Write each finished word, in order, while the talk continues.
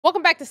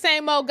Welcome back to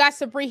Same Old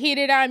Gossip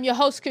Reheated. I'm your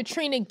host,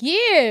 Katrina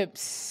Gibbs.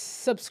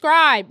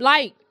 Subscribe,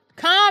 like,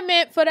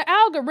 comment for the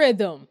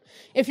algorithm.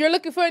 If you're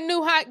looking for a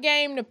new hot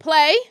game to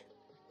play,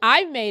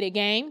 I've made a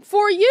game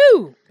for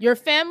you, your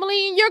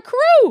family, and your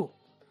crew.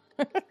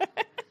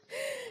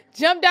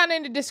 Jump down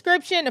in the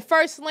description. The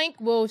first link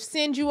will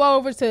send you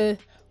over to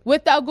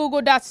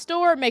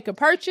withoutgoogle.store, make a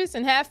purchase,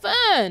 and have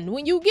fun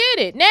when you get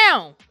it.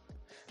 Now,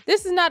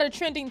 this is not a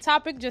trending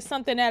topic, just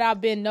something that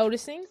I've been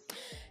noticing.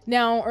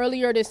 Now,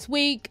 earlier this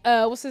week,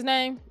 what's his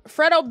name?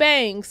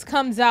 Fredobang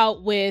comes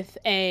out with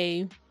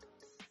a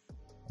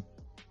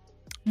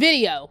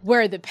video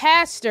where the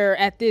pastor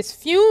at this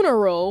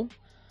funeral,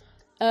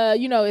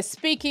 is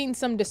speaking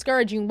some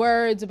discouraging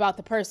words about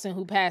the person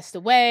who passed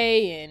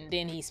away, and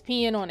then he's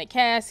peeing on a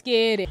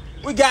casket.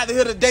 We got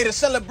here today to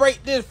celebrate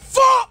this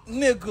fuck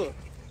nigga.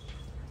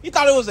 You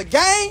thought it was a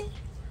game?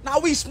 Now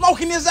we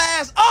smoking his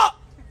ass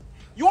up.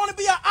 You want to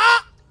be an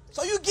op?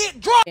 So you get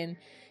drunk. And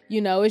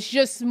it's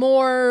just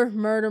more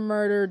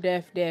murder,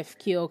 death,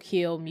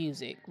 kill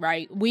music,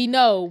 right? We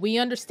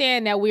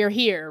understand that we're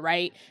here,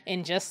 right?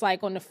 And just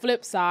like on the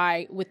flip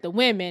side with the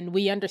women,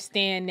 we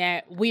understand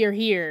that we're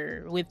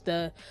here with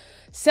the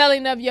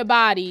selling of your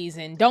bodies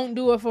and don't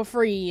do it for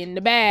free and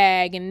the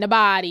bag and the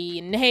body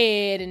and the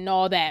head and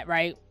all that,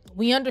 right?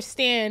 We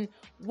understand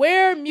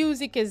where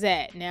music is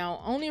at. Now,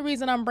 only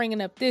reason I'm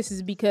bringing up this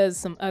is because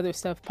some other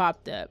stuff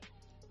popped up.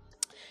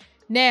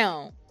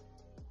 Now,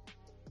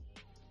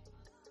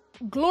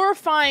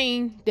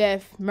 glorifying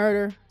death,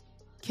 murder,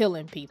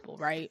 killing people,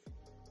 right?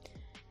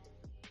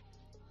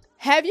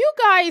 Have you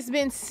guys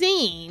been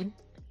seeing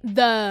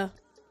the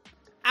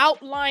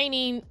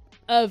outlining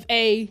of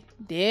a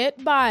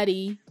dead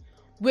body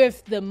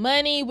with the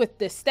money, with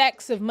the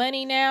stacks of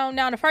money now?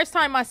 Now, the first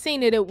time I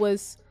seen it, it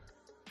was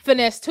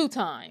Finesse 2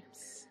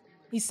 times.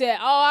 He said,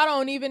 I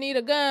don't even need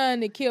a gun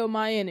to kill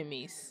my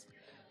enemies.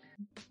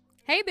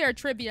 Hey there,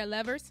 trivia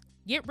lovers.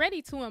 Get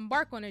ready to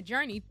embark on a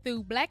journey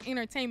through Black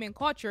entertainment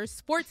culture,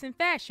 sports, and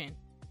fashion.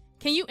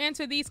 Can you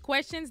answer these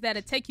questions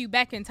that'll take you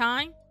back in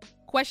time?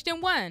 Question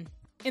 1.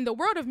 In the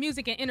world of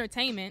music and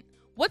entertainment,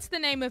 what's the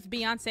name of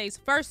Beyonce's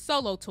first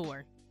solo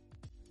tour?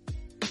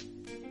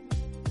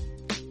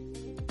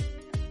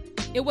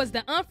 It was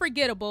the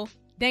unforgettable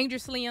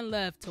Dangerously in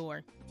Love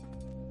tour.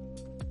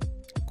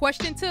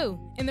 Question 2.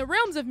 In the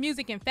realms of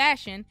music and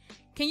fashion,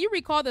 can you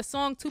recall the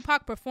song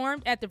Tupac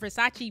performed at the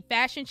Versace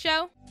fashion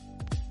show?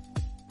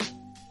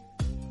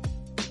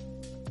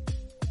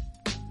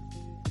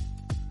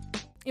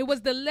 It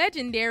was the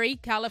legendary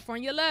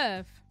California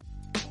Love.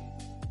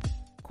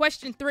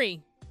 Question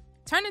 3.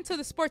 Turning to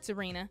the sports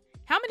arena,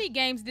 how many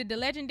games did the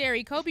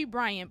legendary Kobe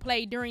Bryant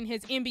play during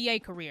his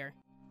NBA career?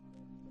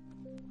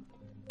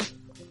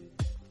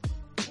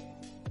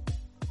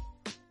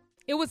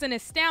 It was an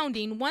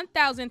astounding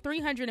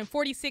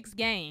 1,346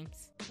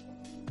 games.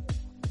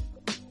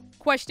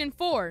 Question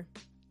 4.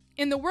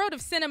 In the world of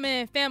cinema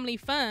and family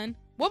fun,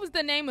 what was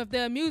the name of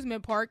the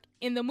amusement park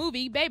in the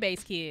movie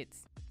Bebe's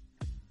Kids?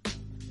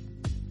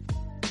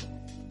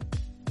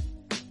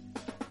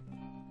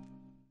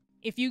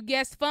 If you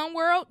guessed Fun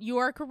World, you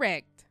are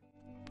correct.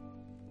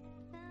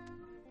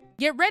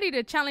 Get ready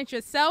to challenge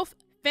yourself,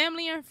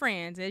 family, and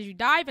friends as you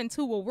dive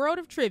into a world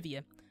of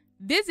trivia.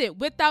 Visit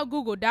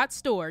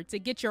withoutgoogle.store to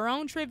get your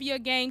own trivia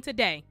game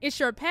today. It's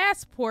your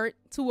passport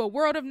to a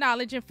world of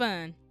knowledge and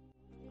fun.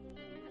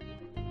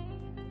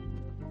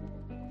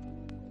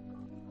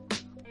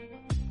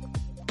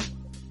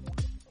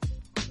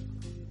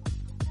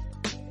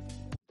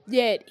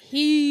 Yet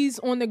he's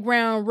on the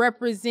ground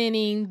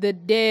representing the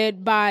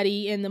dead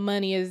body and the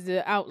money as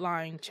the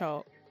outline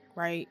chalk,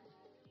 right?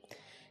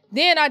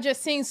 Then I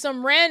just seen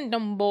some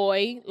random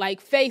boy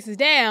face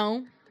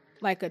down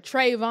like a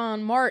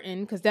Trayvon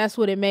Martin, because that's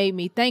what it made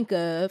me think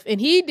of.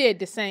 And he did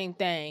the same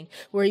thing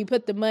where he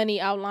put the money,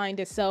 outlined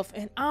itself.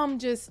 And I'm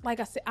just, like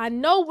I said, I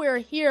know we're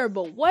here,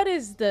 but what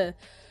is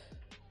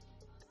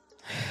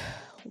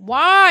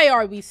why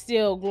are we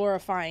still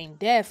glorifying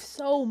death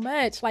so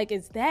much?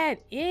 Is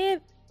that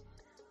it?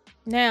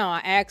 Now, I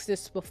asked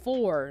this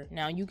before.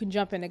 Now, you can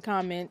jump in the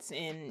comments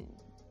and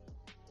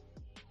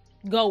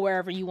go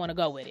wherever you want to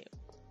go with it.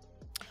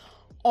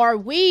 Are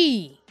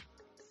we,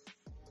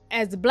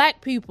 as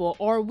Black people,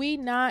 are we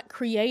not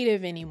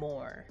creative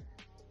anymore?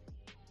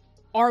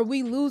 Are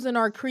we losing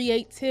our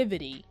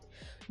creativity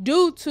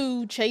due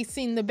to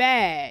chasing the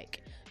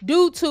bag,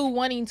 due to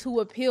wanting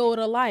to appeal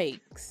to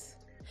likes?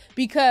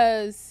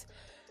 Because,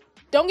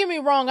 don't get me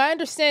wrong, I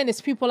understand there's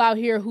people out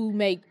here who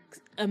make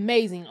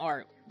amazing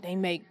art. They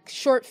make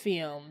short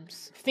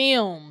films,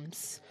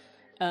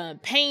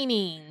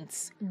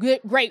 paintings,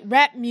 great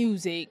rap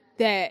music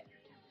that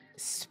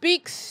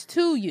speaks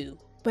to you,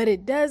 but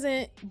it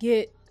doesn't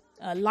get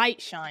a light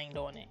shined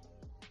on it,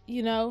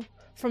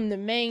 from the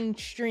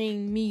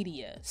mainstream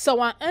media. So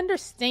I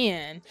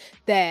understand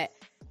that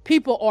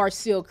people are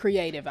still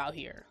creative out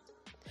here.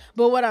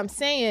 But what I'm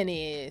saying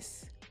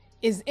is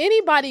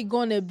anybody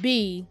going to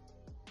be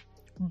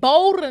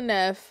bold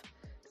enough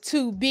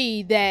to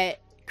be that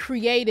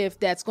creative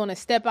that's going to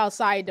step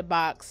outside the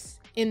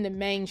box in the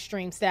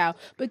mainstream style.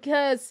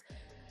 Because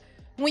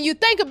when you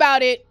think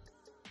about it,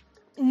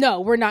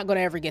 no, we're not going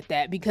to ever get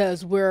that,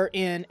 because we're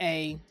in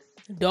a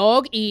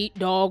dog eat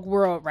dog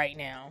world right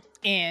now,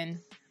 and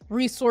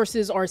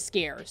resources are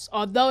scarce.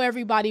 Although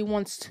everybody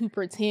wants to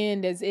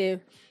pretend as if,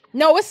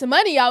 no, it's some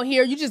money out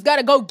here, you just got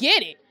to go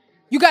get it.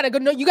 You got to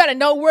go, you got to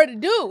know where to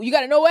do. You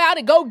got to know how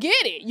to go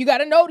get it. You got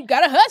to know, you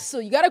got to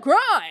hustle, you got to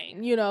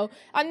grind, you know.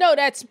 I know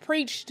that's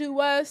preached to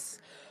us,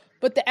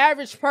 but the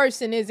average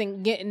person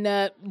isn't getting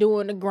up,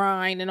 doing the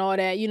grind and all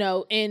that, you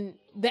know. And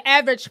the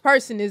average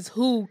person is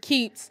who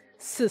keeps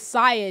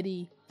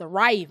society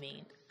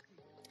thriving.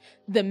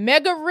 The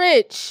mega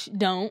rich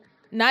don't.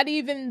 Not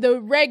even the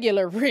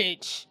regular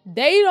rich.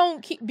 They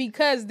don't keep,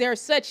 because they're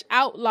such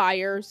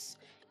outliers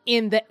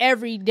in the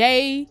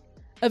everyday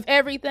of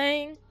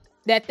everything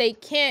that they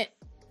can't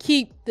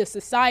keep the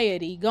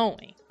society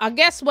going. I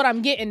guess what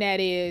I'm getting at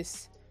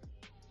is,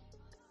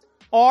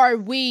 are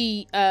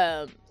we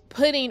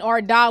putting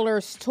our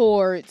dollars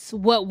towards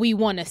what we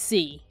want to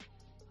see?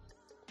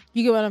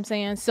 You get what I'm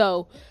saying?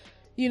 So,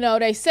 you know,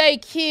 they say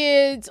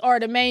kids are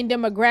the main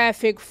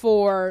demographic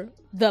for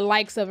the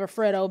likes of a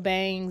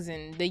Fredobangs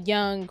and the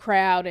young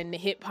crowd and the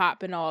hip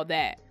hop and all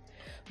that.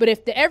 But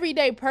if the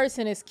everyday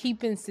person is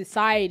keeping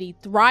society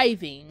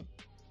thriving,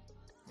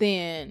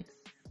 then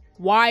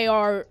why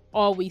are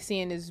all we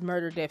seeing is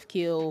murder, death,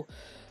 kill,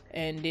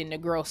 and then the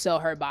girl sell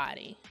her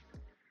body?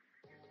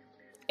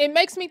 It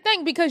makes me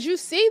think, because you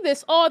see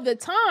this all the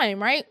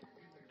time, right?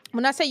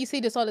 When I say you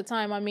see this all the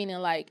time, I mean,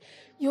 like,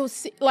 you'll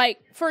see, like,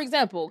 for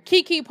example,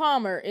 Keke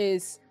Palmer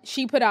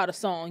she put out a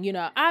song, you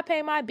know, I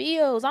pay my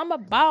bills, I'm a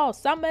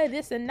boss, I'm a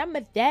this and I'm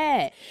a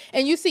that.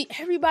 And you see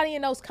everybody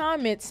in those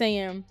comments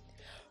saying,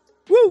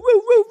 woo,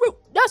 woo, woo, woo,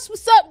 that's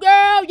what's up,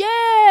 girl,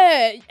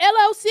 yeah,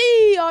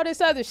 LLC, all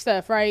this other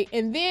stuff, right?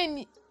 And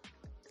then,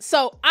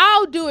 so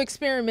I'll do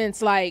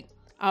experiments, like,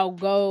 I'll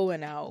go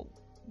and I'll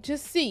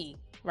just see,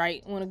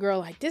 right? When a girl,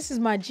 like, this is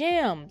my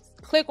jam,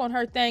 click on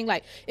her thing,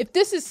 like, if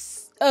this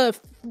is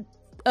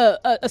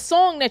a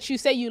song that you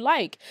say you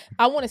like,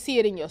 I want to see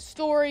it in your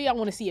story. I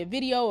want to see a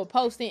video or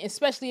posting,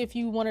 especially if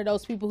you one of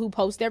those people who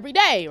post every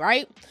day,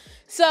 right?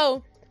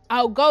 So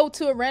I'll go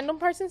to a random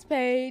person's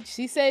page.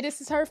 She said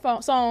this is her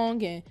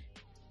song, and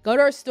go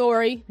to her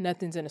story.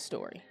 Nothing's in the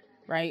story,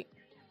 right?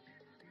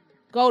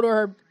 Go to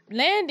her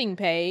landing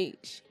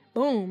page.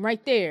 Boom,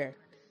 right there.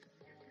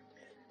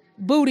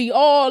 Booty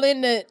all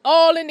in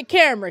the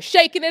camera,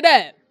 shaking it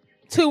up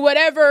to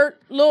whatever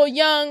little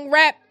young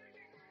rap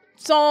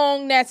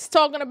song that's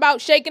talking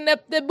about shaking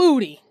up the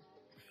booty,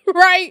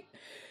 right?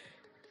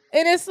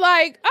 And it's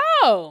like,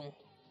 oh,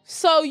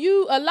 so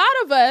a lot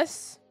of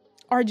us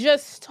are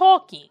just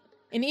talking.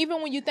 And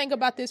even when you think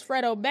about this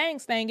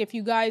Fredobang thing, if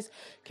you guys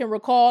can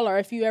recall, or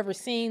if you ever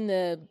seen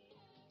the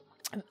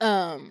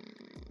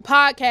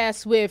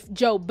podcast with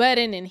Joe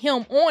Budden and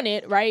him on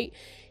it, right?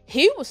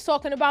 He was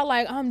talking about,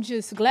 like, I'm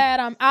just glad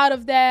I'm out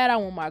of that. I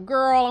want my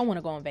girl. I want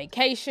to go on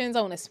vacations.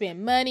 I want to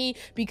spend money,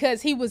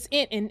 because he was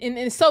in, and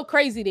it's so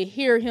crazy to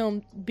hear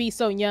him be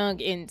so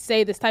young and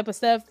say this type of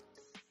stuff,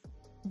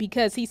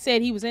 because he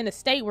said he was in a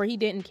state where he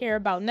didn't care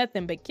about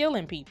nothing but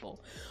killing people,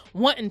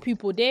 wanting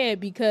people dead,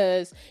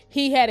 because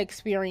he had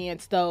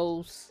experienced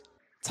those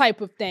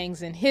type of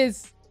things in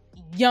his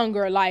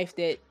younger life,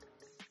 that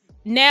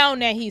now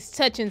that he's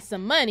touching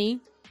some money,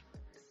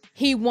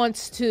 he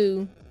wants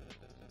to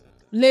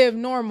live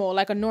normal,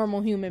 like a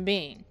normal human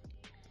being.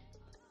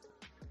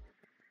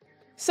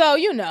 So,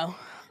 you know,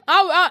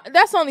 I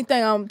that's the only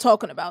thing I'm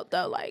talking about,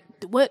 though. Like,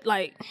 what,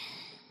 like,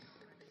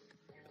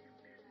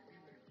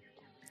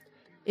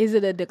 is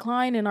it a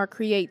decline in our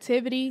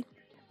creativity?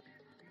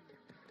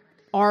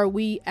 Are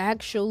we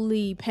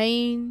actually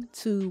paying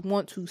to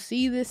want to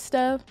see this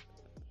stuff?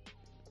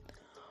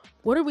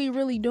 What are we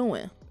really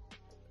doing,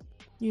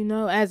 you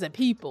know, as a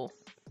people?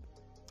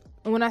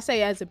 And when I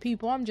say as a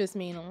people, I'm just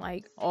meaning,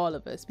 like, all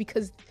of us,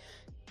 because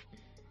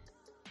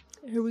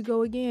here we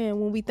go again.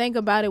 When we think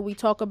about it, we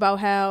talk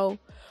about how,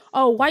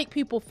 oh, white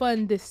people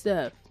fund this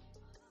stuff.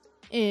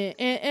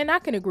 And I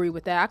can agree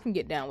with that. I can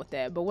get down with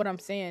that. But what I'm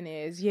saying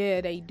is,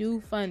 yeah, they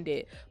do fund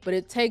it, but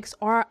it takes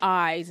our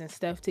eyes and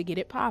stuff to get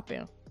it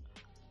popping.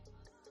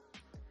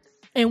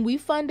 And we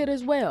fund it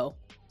as well.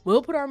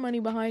 We'll put our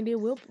money behind it.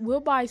 We'll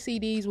buy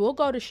CDs. We'll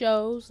go to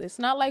shows. It's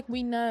not like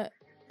we not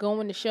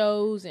going to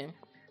shows and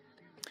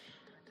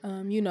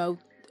you know,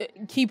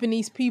 keeping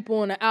these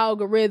people in an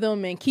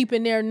algorithm and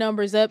keeping their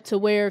numbers up to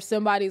where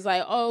somebody's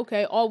like, oh,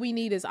 okay, all we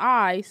need is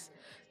eyes,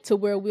 to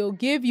where we'll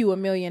give you $1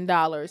 million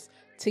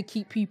to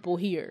keep people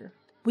here.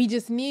 We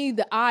just need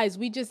the eyes.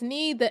 We just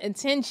need the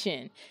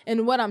attention.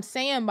 And what I'm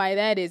saying by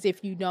that is,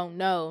 if you don't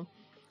know,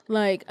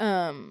 like,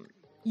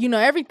 you know,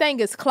 everything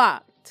is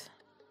clocked.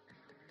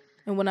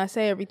 And when I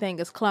say everything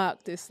is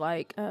clocked, it's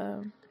like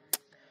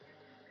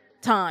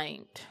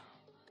timed.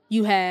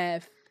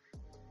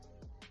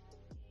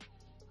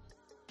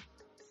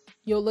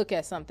 You'll look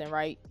at something,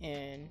 right?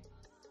 And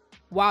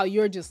while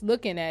you're just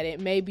looking at it,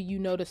 maybe you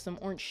notice some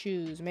orange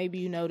shoes. Maybe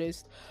you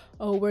noticed,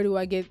 oh, where do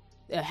I get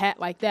a hat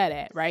like that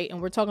at, right?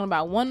 And we're talking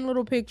about one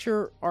little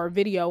picture or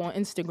video on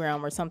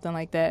Instagram or something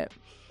like that.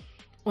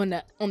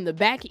 On the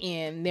back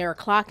end, they're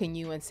clocking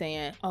you and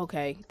saying,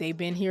 okay, they've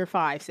been here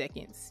 5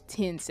 seconds,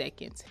 10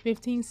 seconds,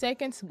 15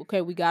 seconds.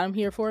 Okay, we got them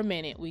here for a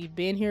minute. We've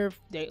been here.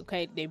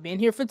 They've been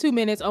here for 2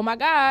 minutes. Oh my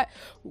God.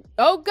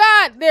 Oh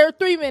God, they're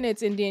 3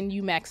 minutes. And then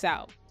you max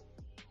out.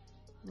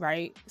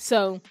 Right?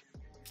 So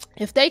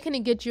if they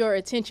can get your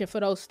attention for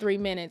those 3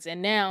 minutes,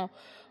 and now,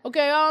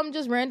 okay, I'm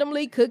just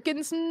randomly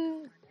cooking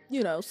some,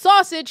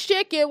 sausage,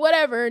 chicken,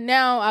 whatever.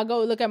 Now I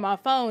go look at my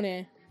phone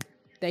and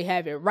they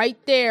have it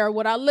right there.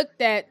 What I looked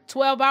at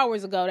 12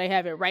 hours ago, they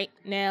have it right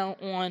now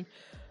on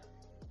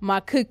my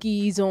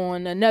cookies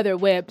on another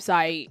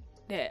website.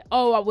 That,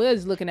 oh, I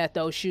was looking at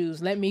those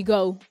shoes. Let me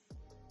go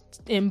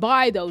and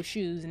buy those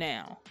shoes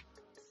now.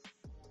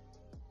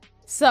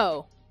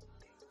 So,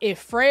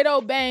 if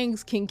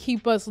Fredobang can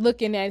keep us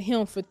looking at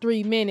him for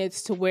 3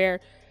 minutes to where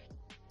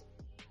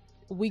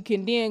we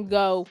can then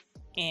go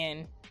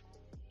and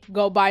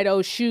go buy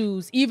those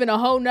shoes, even a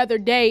whole nother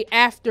day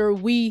after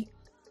we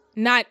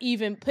not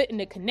even putting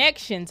the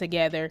connection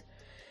together,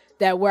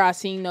 that where I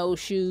seen those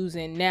shoes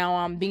and now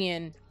I'm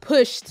being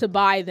pushed to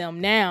buy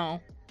them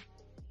now.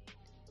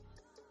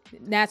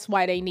 That's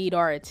why they need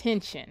our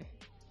attention.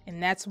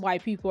 And that's why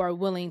people are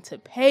willing to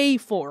pay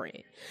for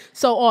it.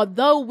 So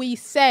although we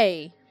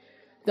say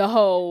the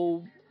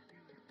whole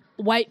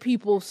white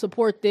people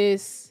support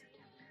this,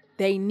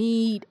 they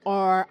need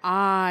our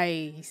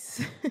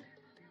eyes.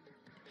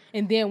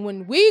 And then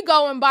when we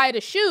go and buy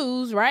the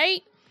shoes,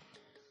 right?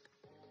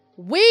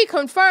 We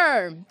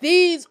confirm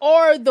these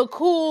are the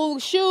cool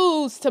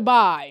shoes to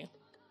buy.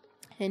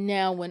 And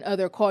now when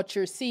other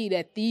cultures see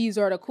that these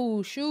are the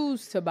cool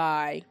shoes to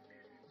buy,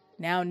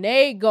 now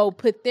they go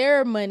put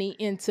their money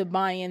into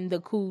buying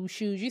the cool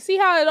shoes. You see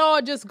how it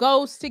all just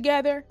goes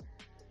together?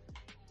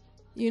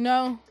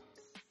 Now,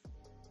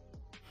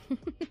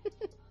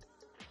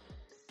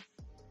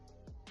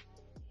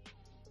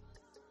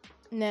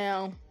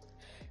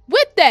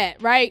 with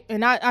that, right?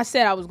 And I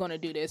said I was going to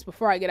do this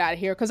before I get out of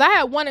here, because I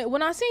had wanted,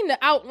 when I seen the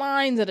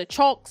outlines of the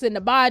chalks and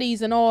the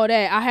bodies and all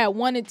that, I had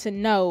wanted to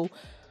know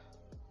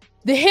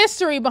the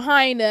history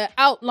behind the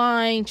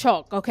outline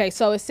chalk. Okay,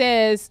 so it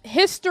says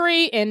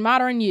history and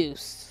modern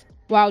use.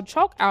 While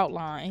chalk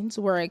outlines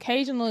were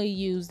occasionally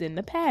used in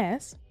the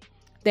past,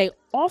 they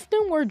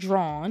often were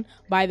drawn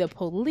by the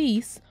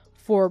police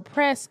for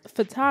press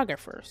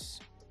photographers,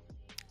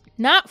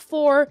 not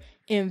for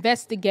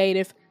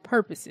investigative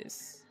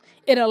purposes.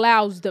 It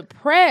allows the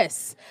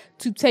press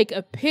to take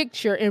a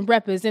picture and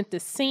represent the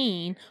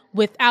scene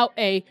without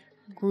a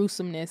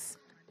gruesomeness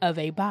of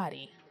a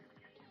body.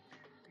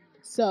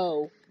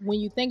 So when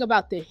you think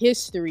about the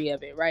history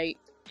of it, right,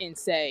 and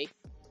say,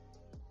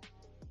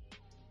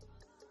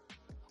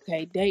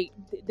 okay,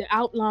 the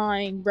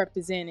outline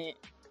represented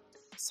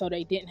so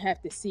they didn't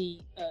have to see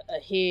a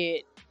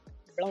head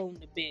blown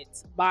to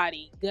bits,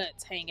 body,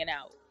 guts hanging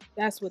out.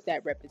 That's what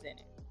that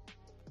represented,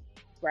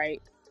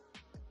 right?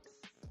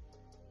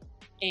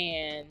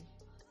 And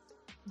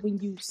when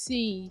you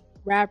see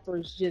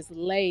rappers just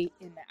lay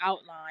in the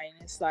outline,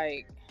 it's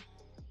like,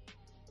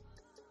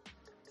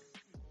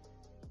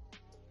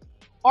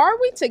 are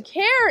we to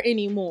care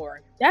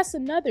anymore? That's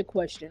another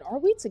question. Are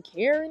we to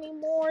care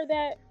anymore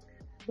that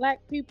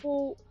black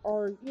people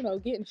are,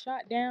 getting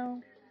shot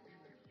down?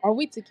 Are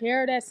we to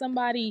care that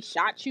somebody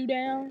shot you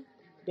down?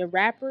 The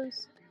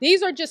rappers?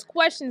 These are just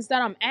questions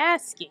that I'm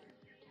asking.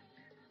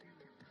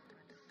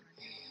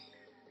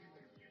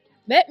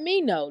 Let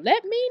me know.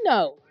 Let me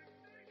know.